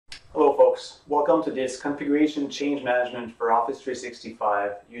folks, welcome to this configuration change management for Office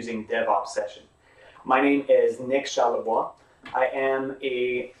 365 using DevOps session. My name is Nick Charlebois. I am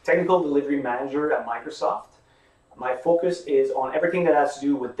a technical delivery manager at Microsoft. My focus is on everything that has to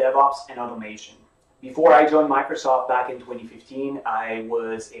do with DevOps and automation. Before I joined Microsoft back in 2015, I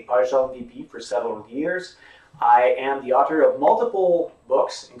was a PowerShell VP for several years. I am the author of multiple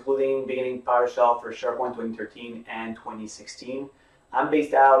books, including beginning PowerShell for SharePoint 2013 and 2016. I'm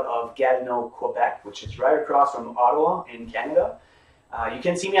based out of Gatineau, Quebec, which is right across from Ottawa in Canada. You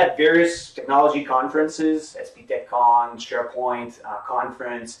can see me at various technology conferences, SPTechCon, SharePoint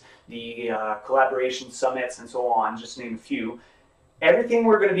conference, the collaboration summits, and so on, just to name a few. Everything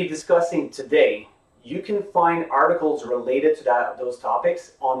we're going to be discussing today, you can find articles related to those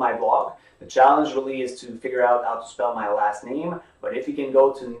topics on my blog. The challenge really is to figure out how to spell my last name, but if you can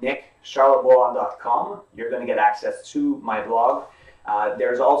go to nickcharlebois.com, you're going to get access to my blog.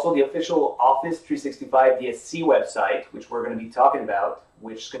 There's also the official Office 365 DSC website, which we're going to be talking about,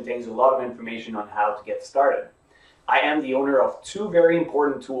 which contains a lot of information on how to get started. I am the owner of two very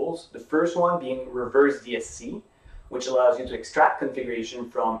important tools, the first one being Reverse DSC, which allows you to extract configuration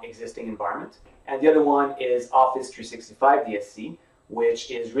from existing environment, and the other one is Office 365 DSC,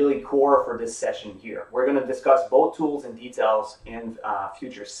 which is really core for this session here. We're going to discuss both tools in details in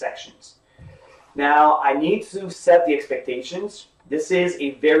future sections. Now, I need to set the expectations. This is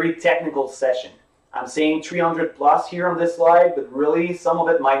a very technical session. I'm saying 300 plus here on this slide, but really some of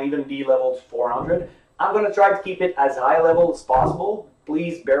it might even be leveled 400. I'm going to try to keep it as high level as possible.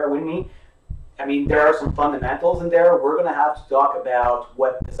 Please bear with me. I mean, there are some fundamentals in there. We're going to have to talk about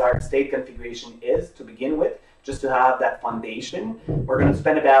what desired state configuration is to begin with, just to have that foundation. We're going to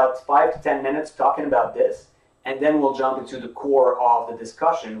spend about 5 to 10 minutes talking about this, and then we'll jump into the core of the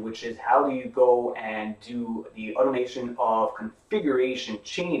discussion, which is how do you go and do the automation of configuration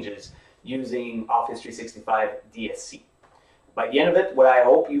changes using Office 365 DSC. By the end of it, what I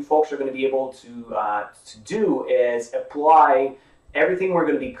hope you folks are going to be able to do is apply everything we're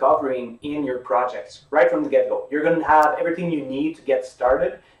going to be covering in your projects right from the get-go. You're going to have everything you need to get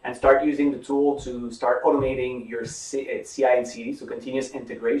started and start using the tool to start automating your CI and CD, so continuous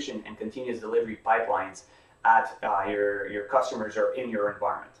integration and continuous delivery pipelines at your customers or in your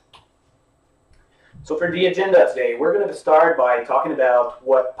environment. So for the agenda today, we're going to start by talking about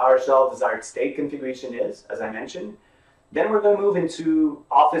what PowerShell desired state configuration is, as I mentioned. Then we're going to move into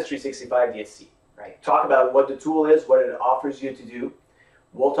Office 365 DSC, right? Talk about what the tool is, what it offers you to do.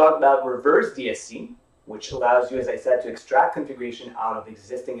 We'll talk about Reverse DSC, which allows you, as I said, to extract configuration out of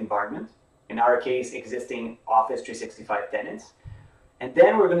existing environment. In our case, existing Office 365 tenants. And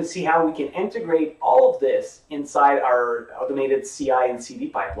then we're going to see how we can integrate all of this inside our automated CI and CD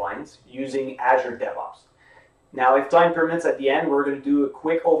pipelines using Azure DevOps. Now, if time permits at the end, we're going to do a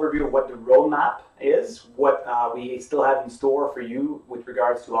quick overview of what the roadmap is, what we still have in store for you with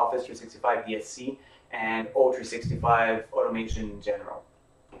regards to Office 365 DSC and O365 automation in general.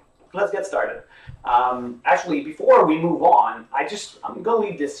 Let's get started. Actually, before we move on, I'm going to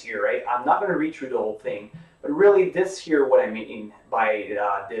leave this here, right? I'm not going to read through the whole thing. But really, this here, what I mean by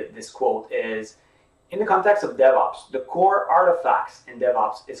this quote is, in the context of DevOps, the core artifacts in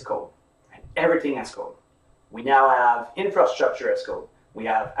DevOps is code. Right? Everything has code. We now have infrastructure as code. We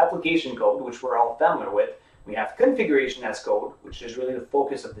have application code, which we're all familiar with. We have configuration as code, which is really the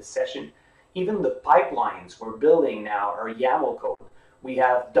focus of this session. Even the pipelines we're building now are YAML code. We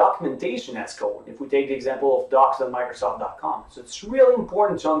have documentation as code, if we take the example of docs on Microsoft.com. So it's really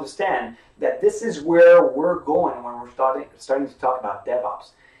important to understand that this is where we're going when we're starting to talk about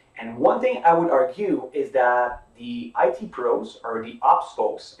DevOps. And one thing I would argue is that the IT pros or the ops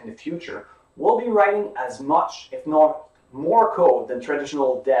folks in the future will be writing as much, if not more code than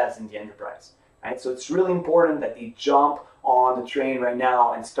traditional devs in the enterprise. Right? So it's really important that they jump on the train right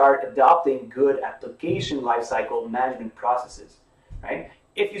now and start adopting good application lifecycle management processes. Right?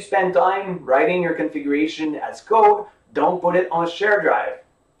 If you spend time writing your configuration as code, don't put it on a shared drive.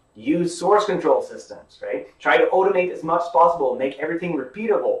 Use source control systems, right? Try to automate as much as possible, make everything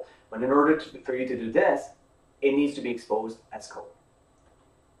repeatable. But in order for you to do this, it needs to be exposed as code.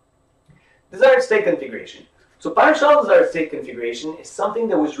 Desired state configuration. So PowerShell desired state configuration is something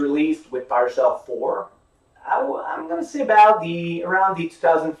that was released with PowerShell 4. I'm going to say about around the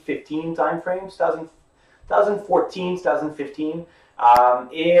 2015 timeframe, 2014, 2015.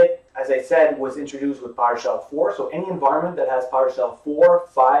 It, as I said, was introduced with PowerShell 4, so any environment that has PowerShell 4,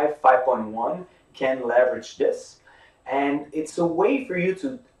 5, 5.1 can leverage this. And it's a way for you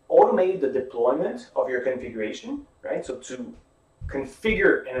to automate the deployment of your configuration, right? So to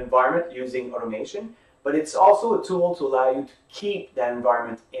configure an environment using automation, but it's also a tool to allow you to keep that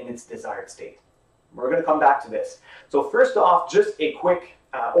environment in its desired state. We're going to come back to this. So first off, just a quick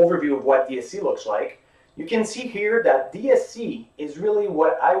overview of what DSC looks like. You can see here that DSC is really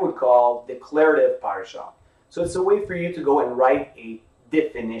what I would call declarative PowerShell. So it's a way for you to go and write a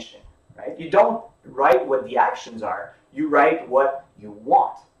definition, right? You don't write what the actions are, you write what you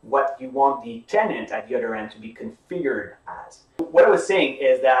want the tenant at the other end to be configured as. What I was saying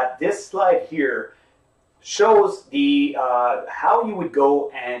is that this slide here shows the how you would go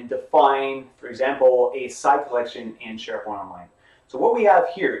and define, for example, a site collection in SharePoint Online. So what we have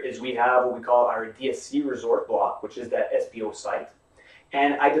here is we have what we call our DSC resort block, which is that SPO site.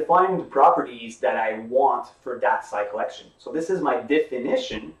 And I define the properties that I want for that site collection. So this is my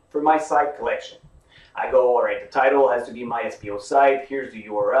definition for my site collection. I go, all right, the title has to be my SPO site. Here's the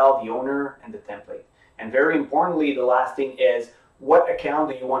URL, the owner, and the template. And very importantly, the last thing is what account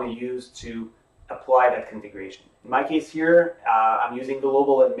do you want to use to apply that configuration. In my case here, I'm using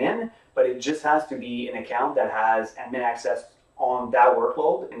global admin, but it just has to be an account that has admin access on that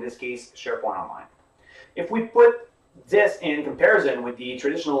workload, in this case, SharePoint Online. If we put this in comparison with the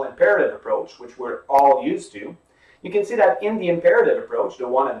traditional imperative approach, which we're all used to, you can see that in the imperative approach, the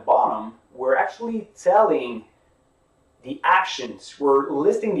one at the bottom, we're actually telling the actions, we're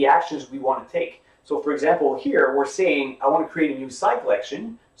listing the actions we want to take. So for example, here we're saying I want to create a new site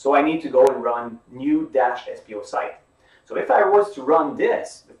collection, so I need to go and run new-SPO site. So if I was to run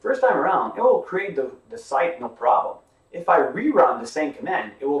this, the first time around, it will create the site no problem. If I rerun the same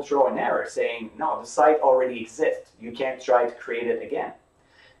command, it will throw an error saying, no, the site already exists. You can't try to create it again.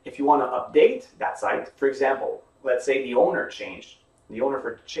 If you want to update that site, for example, let's say the owner changed, the owner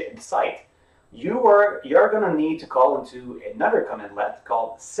for the site, you're going to need to call into another commandlet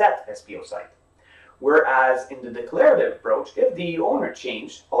called set SPO site. Whereas in the declarative approach, if the owner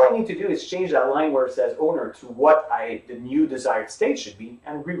changed, all I need to do is change that line where it says owner to what the new desired state should be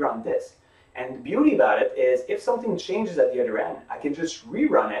and rerun this. And the beauty about it is if something changes at the other end, I can just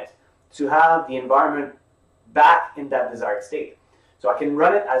rerun it to have the environment back in that desired state. So I can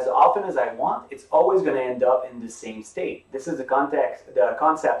run it as often as I want. It's always going to end up in the same state. This is the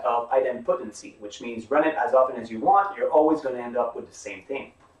concept of idempotency, which means run it as often as you want. You're always going to end up with the same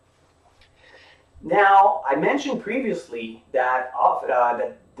thing. Now, I mentioned previously that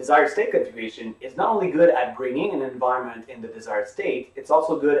that desired state configuration is not only good at bringing an environment in the desired state, it's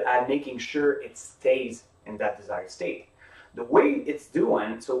also good at making sure it stays in that desired state. The way it's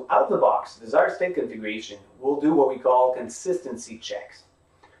doing, so out of the box, desired state configuration will do what we call consistency checks.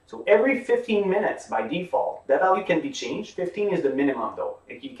 So every 15 minutes by default, that value can be changed. 15 is the minimum though.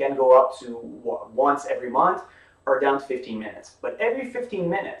 You can go up to once every month or down to 15 minutes. But every 15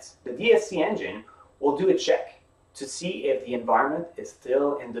 minutes, the DSC engine will do a check to see if the environment is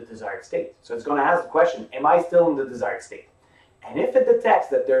still in the desired state. So it's going to ask the question, am I still in the desired state? And if it detects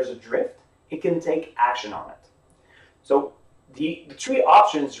that there's a drift, it can take action on it. So the three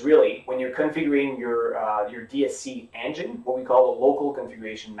options really when you're configuring your DSC engine, what we call a local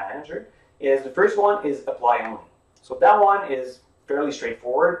configuration manager, is the first one is apply only. So that one is fairly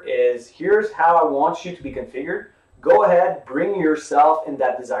straightforward, is here's how I want you to be configured. Go ahead, bring yourself in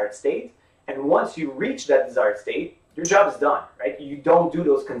that desired state. And once you reach that desired state, your job is done, right? You don't do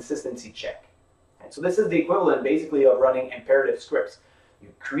those consistency check. And so this is the equivalent basically of running imperative scripts. You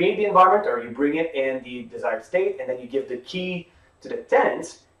create the environment or you bring it in the desired state and then you give the key to the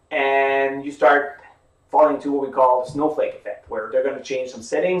tenants and you start falling into what we call the snowflake effect, where they're going to change some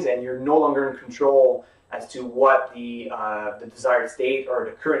settings and you're no longer in control as to what the desired state or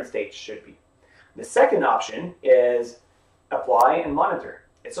the current state should be. The second option is apply and monitor.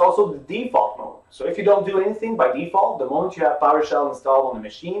 It's also the default mode. So if you don't do anything by default, the moment you have PowerShell installed on the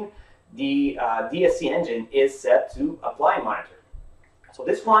machine, the DSC engine is set to apply and monitor. So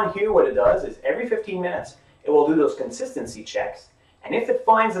this one here, what it does is every 15 minutes, it will do those consistency checks. And if it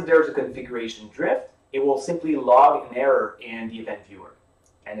finds that there's a configuration drift, it will simply log an error in the event viewer.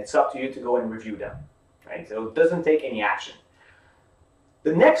 And it's up to you to go and review them, right? So it doesn't take any action.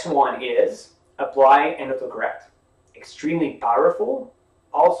 The next one is apply and autocorrect. Extremely powerful,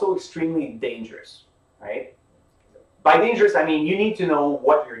 also extremely dangerous, right? By dangerous, I mean you need to know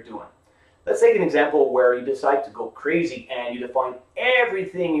what you're doing. Let's take an example where you decide to go crazy and you define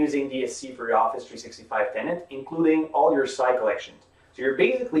everything using DSC for your Office 365 tenant, including all your site collections. So you're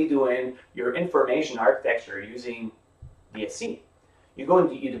basically doing your information architecture using DSC. You go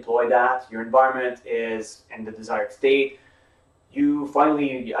and you deploy that, your environment is in the desired state, you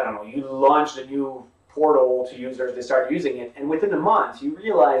finally, I don't know, you launch the new portal to users, they start using it, and within a month you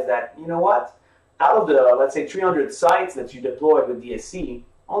realize that, you know what, out of the, let's say 300 sites that you deployed with DSC,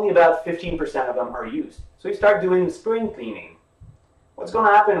 only about 15% of them are used. So you start doing spring cleaning. What's going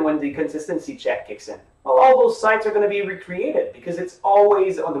to happen when the consistency check kicks in? Well, all those sites are going to be recreated because it's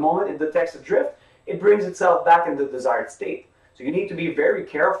always, on the moment it detects a drift, it brings itself back into the desired state. So you need to be very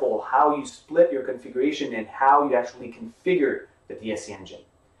careful how you split your configuration and how you actually configure the DSC engine.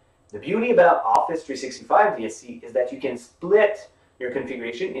 The beauty about Office 365 DSC is that you can split your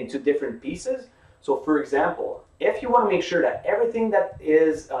configuration into different pieces. So for example, if you want to make sure that everything that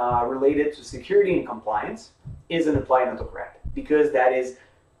is related to security and compliance is an applied autocorrect, because that is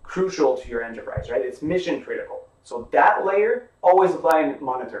crucial to your enterprise, right? It's mission critical. So that layer, always apply and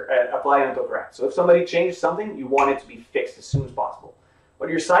autocorrect. So if somebody changed something, you want it to be fixed as soon as possible. But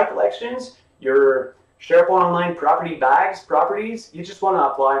your site collections, your SharePoint Online property properties, you just want to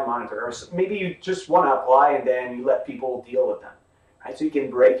apply and monitor. Or maybe you just want to apply and then you let people deal with them. Right? So you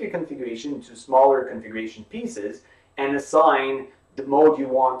can break your configuration into smaller configuration pieces and assign the mode you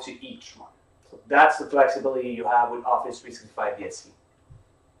want to each one. So that's the flexibility you have with Office 365 DSC.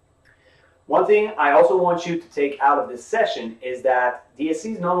 One thing I also want you to take out of this session is that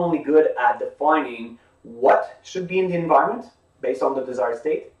DSC is not only good at defining what should be in the environment based on the desired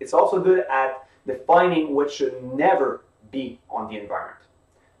state, it's also good at defining what should never be on the environment.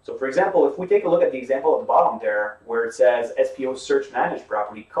 So for example, if we take a look at the example at the bottom there where it says SPO search manage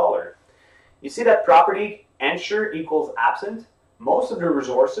property color, you see that property ensure equals absent. Most of the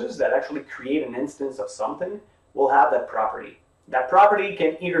resources that actually create an instance of something will have that property. That property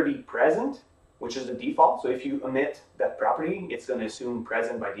can either be present, which is the default, so if you omit that property, it's going to assume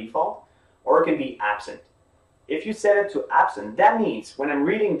present by default, or it can be absent. If you set it to absent, that means when I'm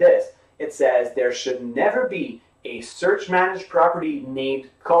reading this, it says there should never be a search managed property named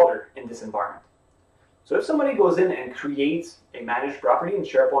color in this environment. So if somebody goes in and creates a managed property in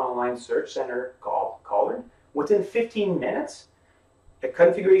SharePoint Online Search Center called color, within 15 minutes, a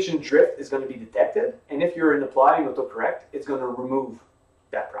configuration drift is going to be detected, and if you're in applying autocorrect, it's going to remove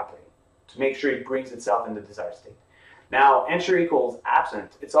that property to make sure it brings itself in the desired state. Now, ensure equals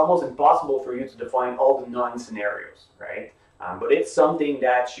absent, it's almost impossible for you to define all the non-scenarios, right? But it's something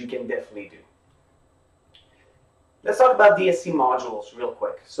that you can definitely do. Let's talk about DSC modules real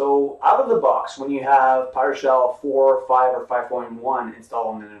quick. So out of the box, when you have PowerShell 4, 5, or 5.1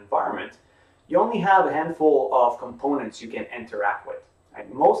 installed in an environment, you only have a handful of components you can interact with.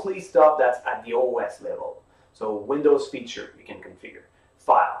 Right? Mostly stuff that's at the OS level. So Windows feature you can configure,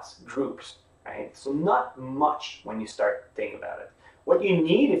 files, groups, right? So not much when you start thinking about it. What you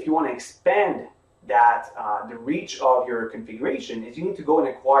need if you want to expand that the reach of your configuration is you need to go and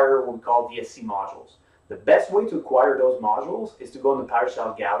acquire what we call DSC modules. The best way to acquire those modules is to go in the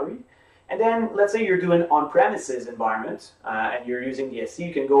PowerShell gallery. And then let's say you're doing on-premises environment and you're using DSC,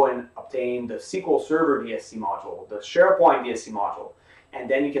 you can go and obtain the SQL Server DSC module, the SharePoint DSC module, and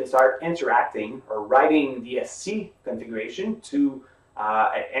then you can start interacting or writing DSC configuration to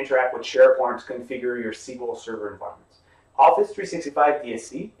interact with SharePoint to configure your SQL Server environments. Office 365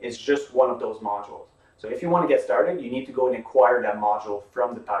 DSC is just one of those modules. So if you want to get started, you need to go and acquire that module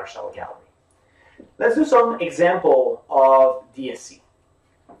from the PowerShell gallery. Let's do some example of DSC.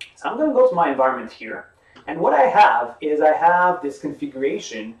 So I'm going to go to my environment here, and what I have is I have this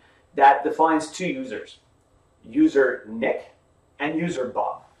configuration that defines two users, user Nick and user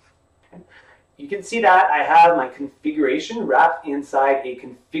Bob. Okay. You can see that I have my configuration wrapped inside a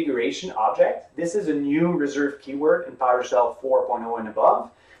configuration object. This is a new reserved keyword in PowerShell 4.0 and above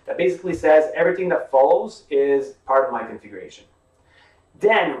that basically says everything that follows is part of my configuration.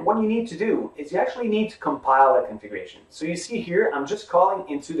 Then what you need to do is you actually need to compile that configuration. So you see here, I'm just calling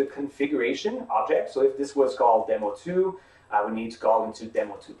into the configuration object. So if this was called demo2, I would need to call into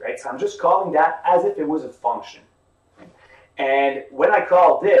demo2, right? So I'm just calling that as if it was a function. And when I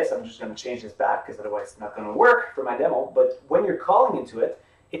call this, I'm just going to change this back because otherwise it's not going to work for my demo. But when you're calling into it,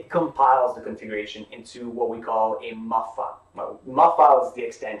 it compiles the configuration into what we call a MUF file. Well, MUF file is the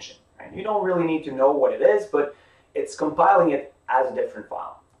extension. Right? You don't really need to know what it is, but it's compiling it as a different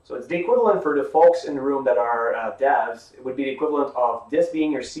file. So it's the equivalent for the folks in the room that are devs. It would be the equivalent of this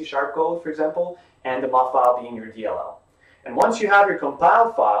being your C# code, for example, and the MUF file being your DLL. And once you have your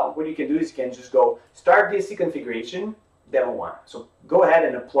compiled file, what you can do is you can just go start DSC configuration, demo 1. So go ahead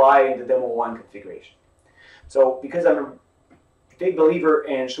and apply the demo 1 configuration. So because I'm a big believer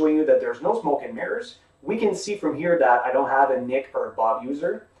in showing you that there's no smoke and mirrors, we can see from here that I don't have a Nick or a Bob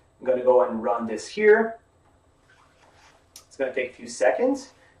user. I'm going to go and run this here. It's going to take a few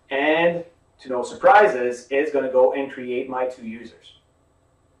seconds, and to no surprises, it's going to go and create my two users.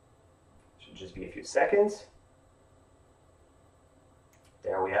 Should just be a few seconds.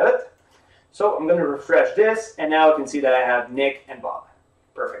 There we have it. So I'm going to refresh this, and now I can see that I have Nick and Bob.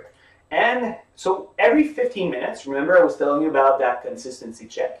 Perfect. And so every 15 minutes, remember I was telling you about that consistency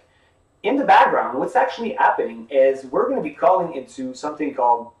check. In the background, what's actually happening is we're going to be calling into something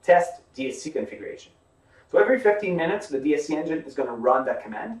called test DSC configuration. So every 15 minutes, the DSC engine is going to run that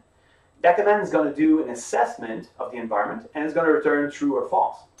command. That command is going to do an assessment of the environment, and it's going to return true or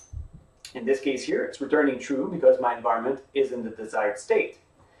false. In this case here, it's returning true because my environment is in the desired state.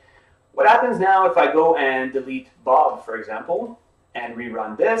 What happens now if I go and delete Bob, for example, and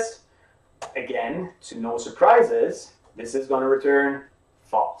rerun this? Again, to no surprises, this is going to return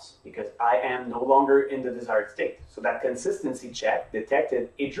false because I am no longer in the desired state. So that consistency check detected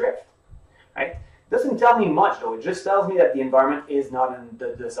a drift, right? Doesn't tell me much though. It just tells me that the environment is not in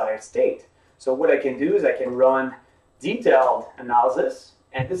the desired state. So what I can do is I can run detailed analysis,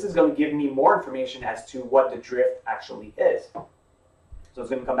 and this is going to give me more information as to what the drift actually is. So it's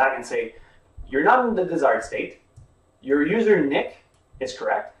going to come back and say, you're not in the desired state. Your user Nick is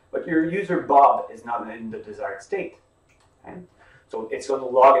correct, but your user Bob is not in the desired state. Okay? So it's going to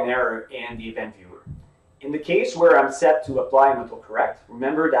log an error in the event viewer. In the case where I'm set to apply and autocorrect,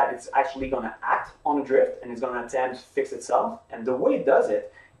 remember that it's actually going to act on a drift and it's going to attempt to fix itself. And the way it does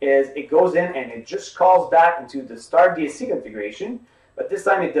it is it goes in and it just calls back into the start DSC configuration, but this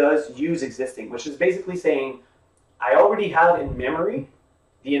time it does use existing, which is basically saying, I already have in memory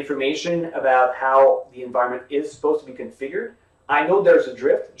the information about how the environment is supposed to be configured. I know there's a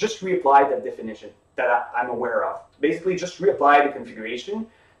drift, just reapply that definition that I'm aware of. Basically, just reapply the configuration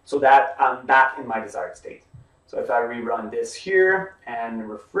so that I'm back in my desired state. So if I rerun this here and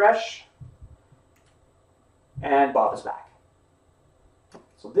refresh, and Bob is back.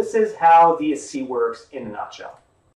 So this is how DSC works in a nutshell.